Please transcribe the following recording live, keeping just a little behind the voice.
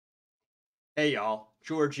Hey y'all,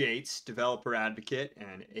 George Yates, developer advocate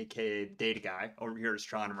and aka data guy over here at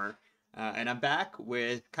Astronomer. And I'm back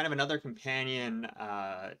with kind of another companion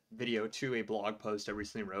video to a blog post I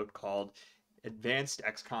recently wrote called Advanced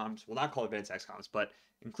XComs. Well, not called Advanced XComs, but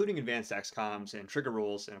including Advanced XComs and Trigger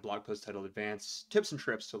Rules in a blog post titled Advanced Tips and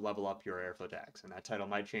Trips to Level Up Your Airflow DAGs. And that title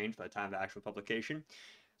might change by the time of actual publication.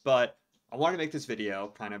 But I wanted to make this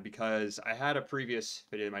video kind of because I had a previous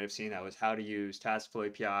video you might have seen that was how to use TaskFlow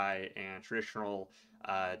API and traditional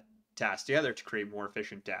uh, tasks together to create more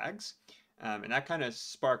efficient DAGs. And that kind of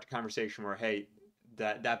sparked a conversation where, hey,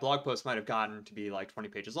 that blog post might have gotten to be like 20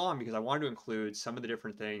 pages long because I wanted to include some of the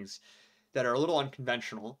different things that are a little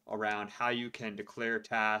unconventional around how you can declare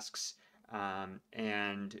tasks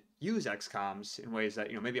and use XComs in ways that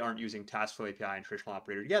maybe aren't using TaskFlow API and traditional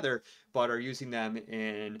operator together, but are using them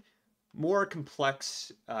in more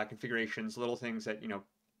complex configurations, little things that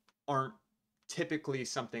aren't typically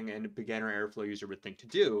something a beginner Airflow user would think to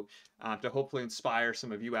do, to hopefully inspire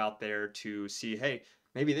some of you out there to see, hey,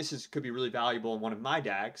 maybe could be really valuable in one of my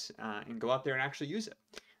DAGs, and go out there and actually use it.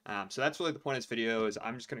 So that's really the point of this video. Is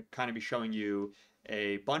I'm just going to kind of be showing you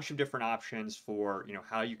a bunch of different options for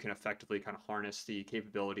how you can effectively kind of harness the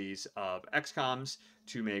capabilities of XComs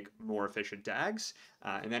to make more efficient DAGs.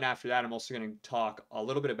 And then after that, I'm also going to talk a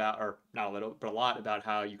little bit about, or not a little, but a lot about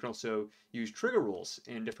how you can also use trigger rules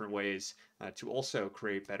in different ways to also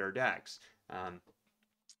create better DAGs. Um,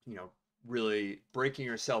 you know, really breaking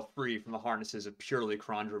yourself free from the harnesses of purely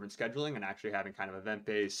cron-driven scheduling and actually having kind of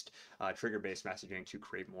event-based, trigger-based messaging to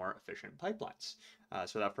create more efficient pipelines.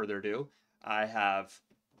 So without further ado, I have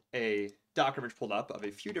a Docker image pulled up of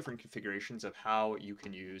a few different configurations of how you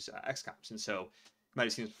can use XComs. And so you might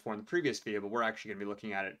have seen this before in the previous video, but we're actually going to be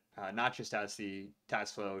looking at it not just as the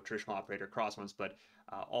TaskFlow traditional operator cross ones, but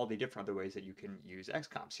all the different other ways that you can use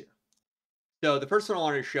XComs here. So the first one I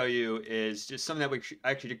wanted to show you is just something that I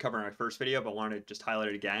actually did cover in my first video, but I wanted to just highlight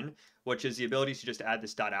it again, which is the ability to just add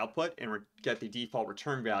this dot output and get the default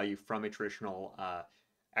return value from a traditional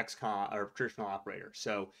XCOM or traditional operator.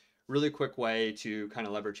 So really quick way to kind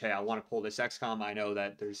of leverage, hey, I want to pull this XCOM. I know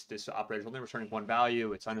that there's this operator only returning one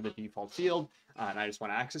value. It's under the default field, and I just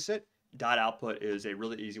want to access it. Dot output is a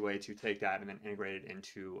really easy way to take that and then integrate it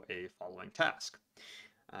into a following task.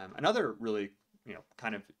 Another really,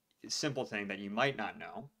 kind of simple thing that you might not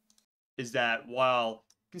know is that while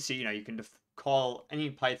you can see, you can call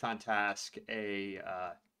any Python task a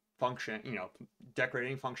function, decorate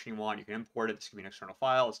any function you want. You can import it. This can be an external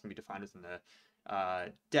file. This can be defined as in the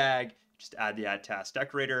DAG. Just add the add task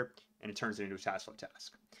decorator, and it turns it into a TaskFlow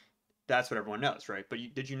task. That's what everyone knows, right? But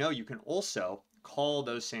did you know you can also call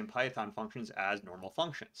those same Python functions as normal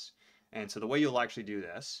functions? And so the way you'll actually do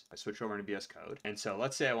this, I switch over into VS Code. And so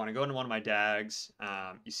let's say I want to go into one of my DAGs.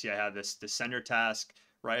 You see I have this sender task,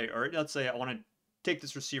 right? Or let's say I want to take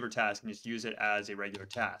this receiver task and just use it as a regular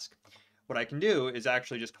task. What I can do is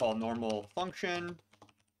actually just call normal function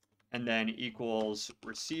and then equals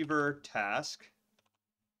receiver task.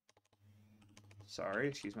 Sorry,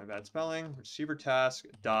 excuse my bad spelling. Receiver task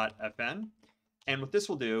dot fn. And what this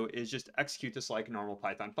will do is just execute this like a normal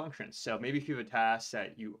Python function. So maybe if you have a task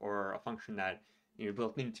that or a function that you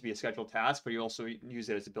both need to be a scheduled task, but you also use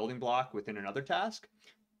it as a building block within another task,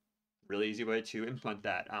 really easy way to implement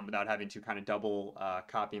that without having to kind of double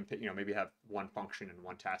copy and maybe have one function and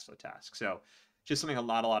one TaskFlow task. So just something a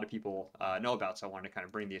lot of people know about. So I wanted to kind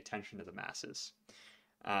of bring the attention to the masses.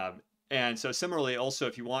 And so similarly, also,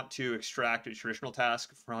 if you want to extract a traditional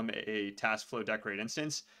task from a TaskFlow decorate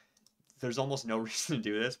instance, there's almost no reason to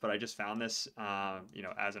do this, but I just found this,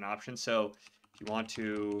 as an option. So if you want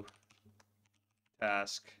to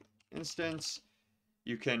task instance,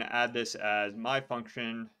 you can add this as my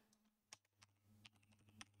function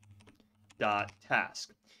dot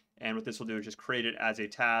task. And what this will do is just create it as a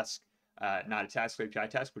task, not a task API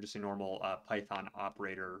task, but just a normal Python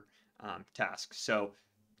operator task. So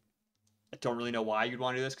I don't really know why you'd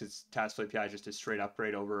want to do this because TaskFlow API is just a straight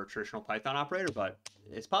upgrade over a traditional Python operator, but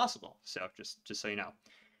it's possible. So just so you know.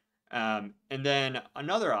 And then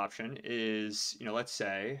another option is, let's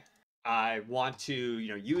say I want to,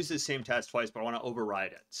 use the same task twice, but I want to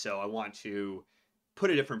override it. So I want to put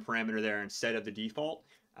a different parameter there instead of the default.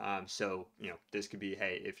 So, this could be,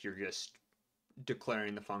 hey, if you're just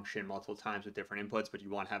declaring the function multiple times with different inputs, but you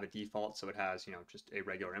want to have a default so it has, just a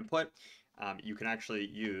regular input, you can actually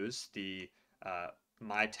use the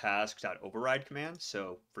mytask.override command.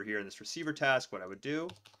 So for here in this receiver task, what I would do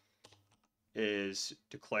is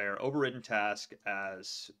declare overridden task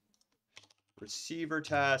as receiver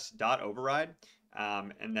task.override.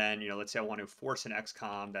 And then, let's say I want to force an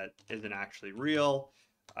XCOM that isn't actually real.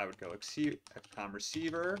 I would go XCom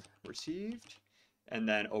receiver received, and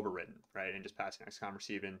then overridden, right? And just passing XCom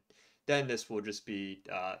received, and then this will just be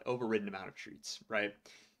overridden amount of treats, right?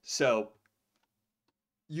 So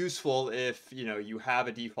useful if you have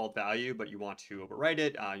a default value, but you want to overwrite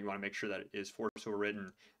it. You want to make sure that it is force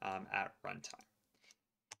overridden at runtime.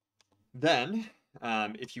 Then,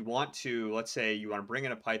 if you want to, let's say you want to bring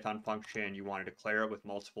in a Python function, you want to declare it with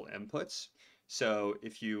multiple inputs. So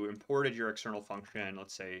if you imported your external function,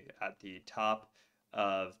 let's say at the top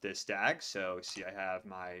of this DAG, so see I have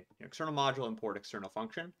my external module import external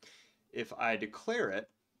function. If I declare it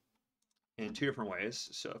in two different ways,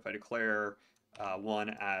 so if I declare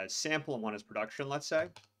one as sample and one as production, let's say,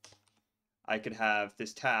 I could have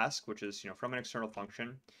this task, which is from an external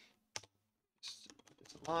function,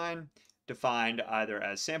 it's a line, defined either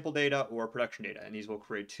as sample data or production data, and these will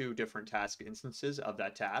create two different task instances of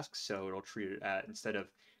that task. So it'll treat it at, instead of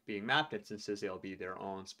being mapped instances, they'll be their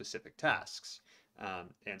own specific tasks.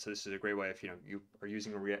 And so this is a great way if you are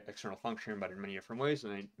using a external function, but in many different ways,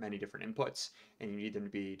 with many different inputs, and you need them to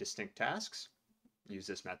be distinct tasks. Use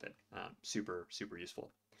this method. Super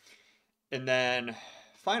useful. And then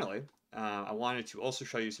finally, I wanted to also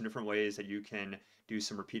show you some different ways that you can do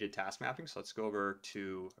some repeated task mapping. So let's go over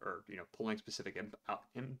to, or pulling specific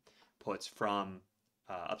inputs from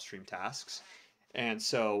upstream tasks. And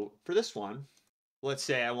so for this one, let's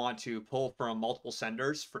say I want to pull from multiple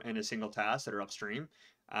senders in a single task that are upstream.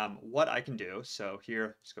 What I can do, so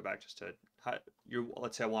here, let's go back just to,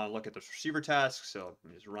 let's say I want to look at this receiver task. So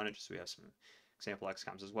let me just run it just so we have some example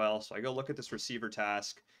XComs as well. So I go look at this receiver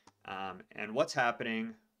task, and what's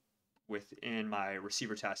happening within my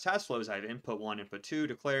receiver task flow is I have input 1, input 2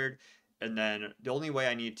 declared, and then the only way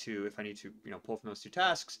I need to, if I need to pull from those two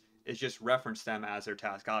tasks, is just reference them as their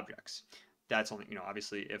task objects. That's only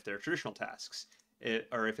obviously if they're traditional tasks,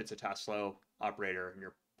 or if it's a task flow operator and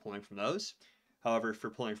you're pulling from those. However, if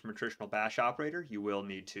you're pulling from a traditional bash operator, you will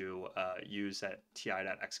need to use that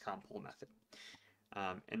ti.xcom pull method.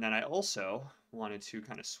 And then I also wanted to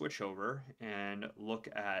kind of switch over and look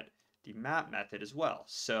at the map method as well.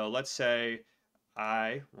 So let's say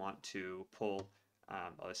I want to pull,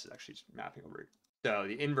 this is actually just mapping over. So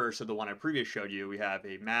the inverse of the one I previously showed you, we have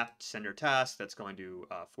a mapped sender task that's going to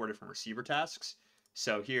 4 different receiver tasks.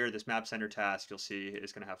 So here, this map sender task, you'll see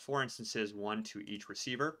is going to have 4 instances, 1 to each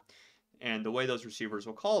receiver. And the way those receivers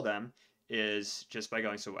will call them is just by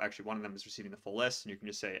going, so actually one of them is receiving the full list, and you can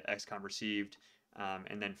just say XCom received,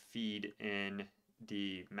 and then feed in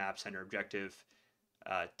the map sender objective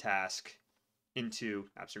task into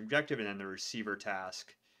upstream objective, and then the receiver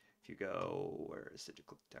task. If you go, where is the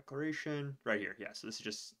declaration? Right here. Yeah, so this is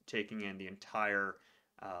just taking in the entire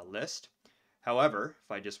list. However,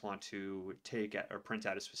 if I just want to take or print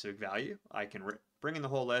out a specific value, I can bring in the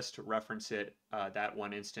whole list, reference it, that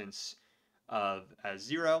one instance as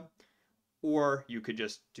 0, or you could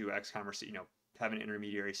just do XCom receive, have an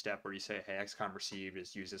intermediary step where you say, hey, XCom received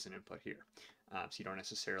is used as an input here. So you don't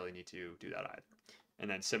necessarily need to do that either. And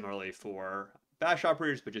then similarly for bash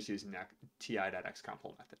operators, but just using that ti.xcom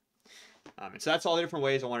pull method. And so that's all the different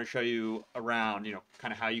ways I want to show you around,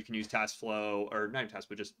 kind of how you can use task flow, or not task,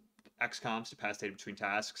 but just XComs to pass data between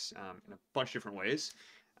tasks in a bunch of different ways.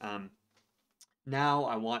 Now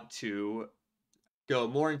I want to go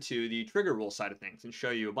more into the trigger rule side of things and show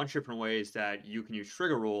you a bunch of different ways that you can use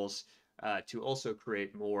trigger rules to also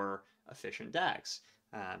create more efficient DAGs.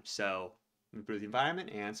 So improve the environment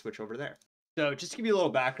and switch over there. So just to give you a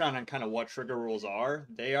little background on kind of what trigger rules are,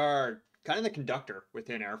 they are kind of the conductor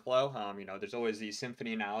within Airflow. There's always the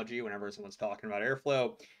symphony analogy whenever someone's talking about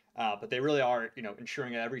Airflow, but they really are,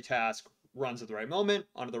 ensuring that every task runs at the right moment,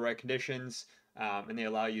 under the right conditions, and they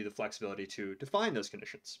allow you the flexibility to define those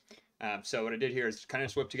conditions. So what I did here is kind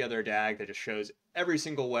of whip together a DAG that just shows every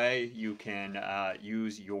single way you can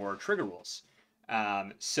use your trigger rules.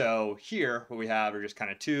 So here, what we have are just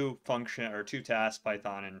kind of two tasks,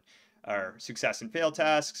 Python and our success and fail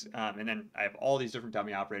tasks. And then I have all these different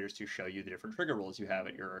dummy operators to show you the different trigger rules you have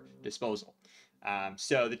at your disposal.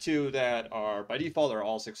 So the two that are by default are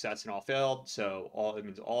all success and all failed. So it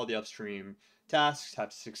means all the upstream tasks have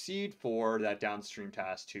to succeed for that downstream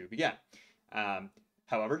task to begin.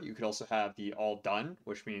 However, you could also have the all done,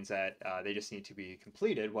 which means that they just need to be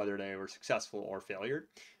completed, whether they were successful or failure.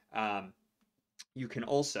 You can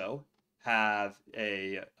also have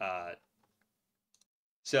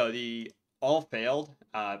so the all failed,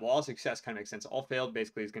 all success kind of makes sense. All failed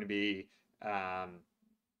basically is going to be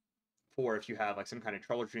for if you have like some kind of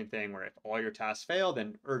troubleshooting thing where if all your tasks fail,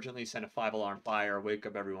 then urgently send a 5-alarm fire, wake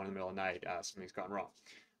up everyone in the middle of the night, something's gone wrong.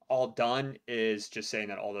 all done is just saying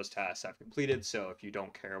that all those tasks have completed. So if you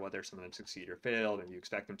don't care whether some of them succeed or failed and you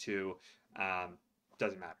expect them to,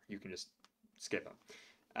 doesn't matter. You can just skip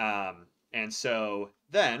them. And so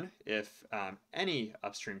then if any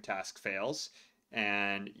upstream task fails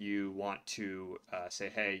and you want to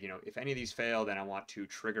say, hey, if any of these fail, then I want to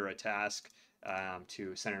trigger a task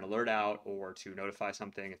to send an alert out or to notify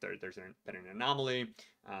something if there's been an anomaly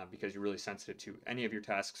because you're really sensitive to any of your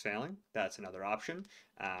tasks failing. That's another option.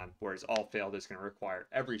 Whereas all failed is going to require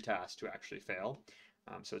every task to actually fail.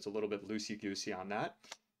 So it's a little bit loosey-goosey on that.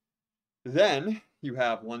 Then you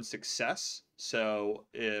have one success. So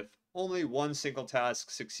if only one single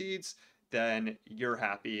task succeeds, then you're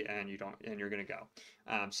happy and you're going to go.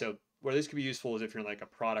 So where this could be useful is if you're in like a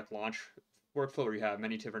product launch workflow where you have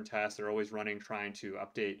many different tasks that are always running, trying to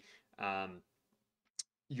update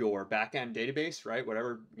your backend database, right?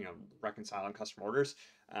 Whatever, reconciling customer orders.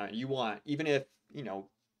 You want, even if,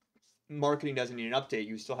 marketing doesn't need an update,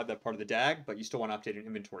 you still have that part of the DAG, but you still want to update an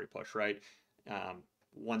inventory push, right?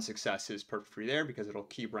 One success is perfect for you there because it'll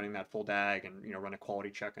keep running that full DAG and, run a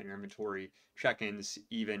quality check on your inventory check-ins,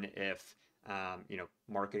 even if,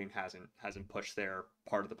 marketing hasn't pushed their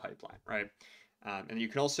part of the pipeline, right? And you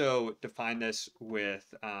can also define this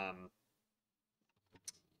with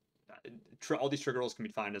all these trigger rules can be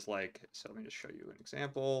defined as like, so let me just show you an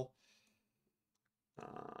example.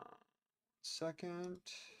 Second.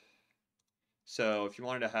 So if you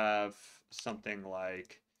wanted to have something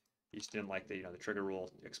like, you just didn't like the trigger rule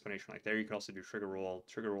explanation like there, you can also do trigger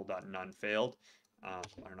rule.none failed. I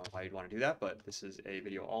don't know why you'd want to do that, but this is a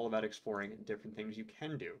video all about exploring different things you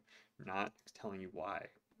can do, not telling you why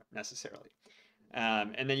necessarily.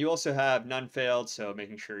 And then you also have none failed, so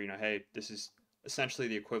making sure, hey, this is essentially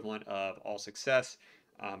the equivalent of all success,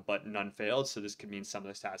 but none failed. So this could mean some of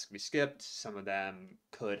those tasks could be skipped, some of them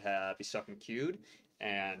could be stuck in queued,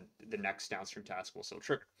 and the next downstream task will still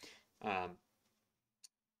trigger.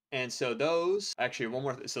 And so those, actually one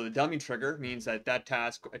more, so the dummy trigger means that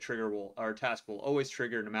task will always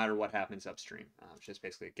trigger no matter what happens upstream, which is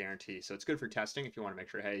basically a guarantee. So it's good for testing if you want to make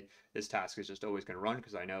sure, hey, this task is just always going to run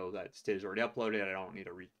because I know that state is already uploaded. I don't need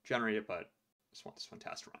to regenerate it, but I just want this one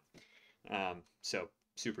task to run. So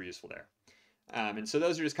super useful there. And so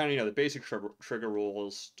those are just kind of, the basic trigger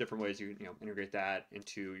rules, different ways you integrate that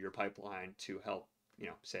into your pipeline to help,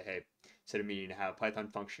 say, hey, instead of needing to have a Python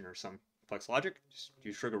function or some complex logic, just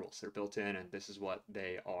use trigger rules. They're built in, and this is what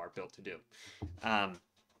they are built to do.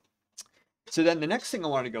 So then the next thing I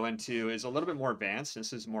want to go into is a little bit more advanced.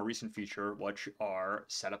 This is a more recent feature, which are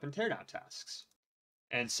setup and teardown tasks.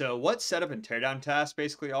 And so what setup and teardown tasks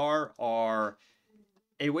basically are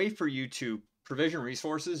a way for you to provision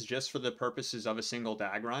resources just for the purposes of a single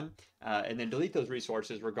DAG run, and then delete those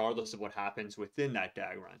resources regardless of what happens within that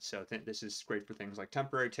DAG run. So this is great for things like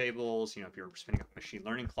temporary tables. If you're spinning up a machine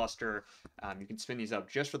learning cluster, you can spin these up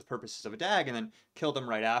just for the purposes of a DAG and then kill them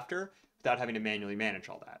right after without having to manually manage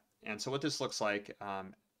all that. And so what this looks like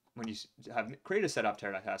when you have created a setup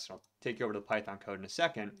teardown task, and I'll take you over to the Python code in a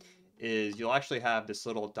second, is you'll actually have this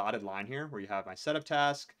little dotted line here where you have my setup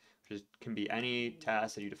task, which can be any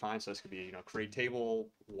task that you define. So this could be, create table,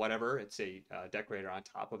 whatever. It's a decorator on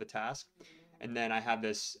top of a task. And then I have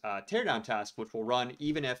this teardown task, which will run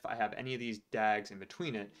even if I have any of these DAGs in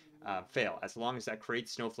between it fail. As long as that create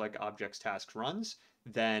snowflake objects task runs,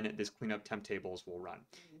 then this cleanup temp tables will run.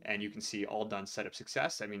 And you can see all done setup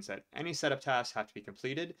success. That means that any setup tasks have to be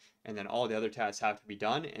completed, and then all the other tasks have to be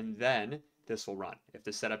done, and then this will run. If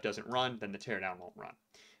the setup doesn't run, then the teardown won't run.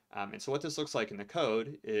 And so what this looks like in the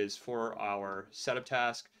code is for our setup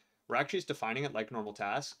task, we're actually just defining it like normal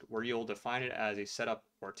task. Where you'll define it as a setup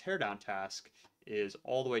or teardown task is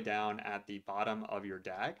all the way down at the bottom of your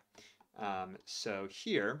DAG. So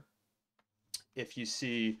here, if you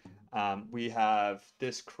see, we have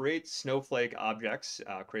this create snowflake objects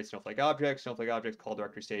call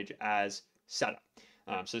directory stage as setup.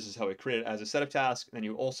 So this is how we create it as a setup task. And then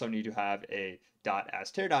you also need to have a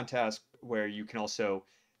 .as teardown task where you can also,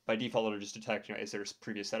 by default, it'll just detect, is there a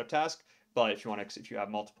previous setup task? But if you have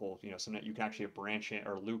multiple, so you can actually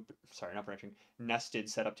have nested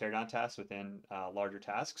setup teardown tasks within larger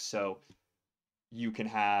tasks. So you can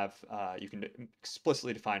have, you can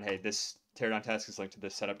explicitly define, hey, this teardown task is linked to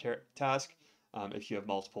this setup task if you have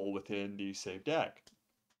multiple within the same DAG.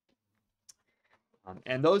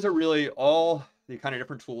 And those are really all the kind of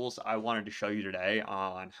different tools I wanted to show you today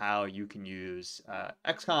on how you can use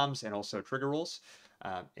XComs and also trigger rules.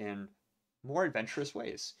 And more adventurous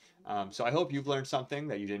ways. So I hope you've learned something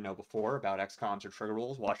that you didn't know before about XComs or trigger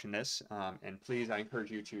rules watching this. And please, I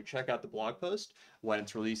encourage you to check out the blog post when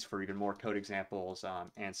it's released for even more code examples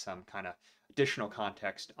and some kind of additional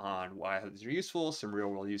context on why these are useful, some real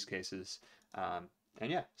world use cases. And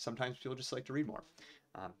yeah, sometimes people just like to read more.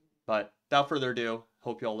 But without further ado,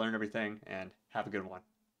 hope you all learn everything and have a good one.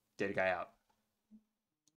 Data Guy out.